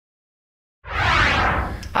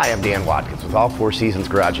Hi, I'm Dan Watkins with All Four Seasons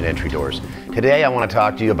Garage and Entry Doors. Today I want to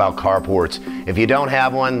talk to you about carports. If you don't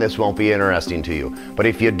have one, this won't be interesting to you. But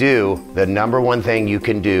if you do, the number one thing you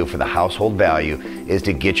can do for the household value is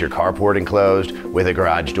to get your carport enclosed with a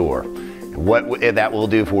garage door. What that will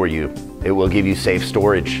do for you, it will give you safe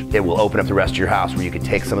storage. It will open up the rest of your house where you can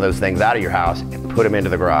take some of those things out of your house and put them into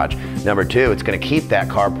the garage. Number two, it's going to keep that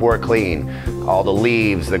carport clean. All the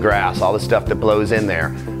leaves, the grass, all the stuff that blows in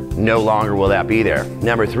there, no longer will that be there.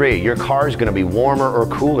 Number three, your car is going to be warmer or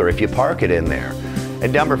cooler if you park it in there.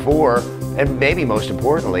 And number four, and maybe most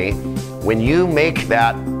importantly, when you make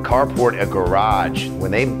that carport a garage,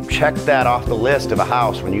 when they check that off the list of a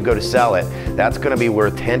house, when you go to sell it, that's going to be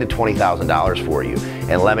worth $10,000 to $20,000 for you.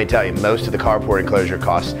 And let me tell you, most of the carport enclosure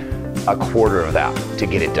costs a quarter of that to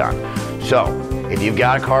get it done. So if you've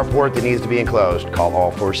got a carport that needs to be enclosed, call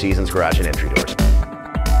All Four Seasons Garage and Entry Doors.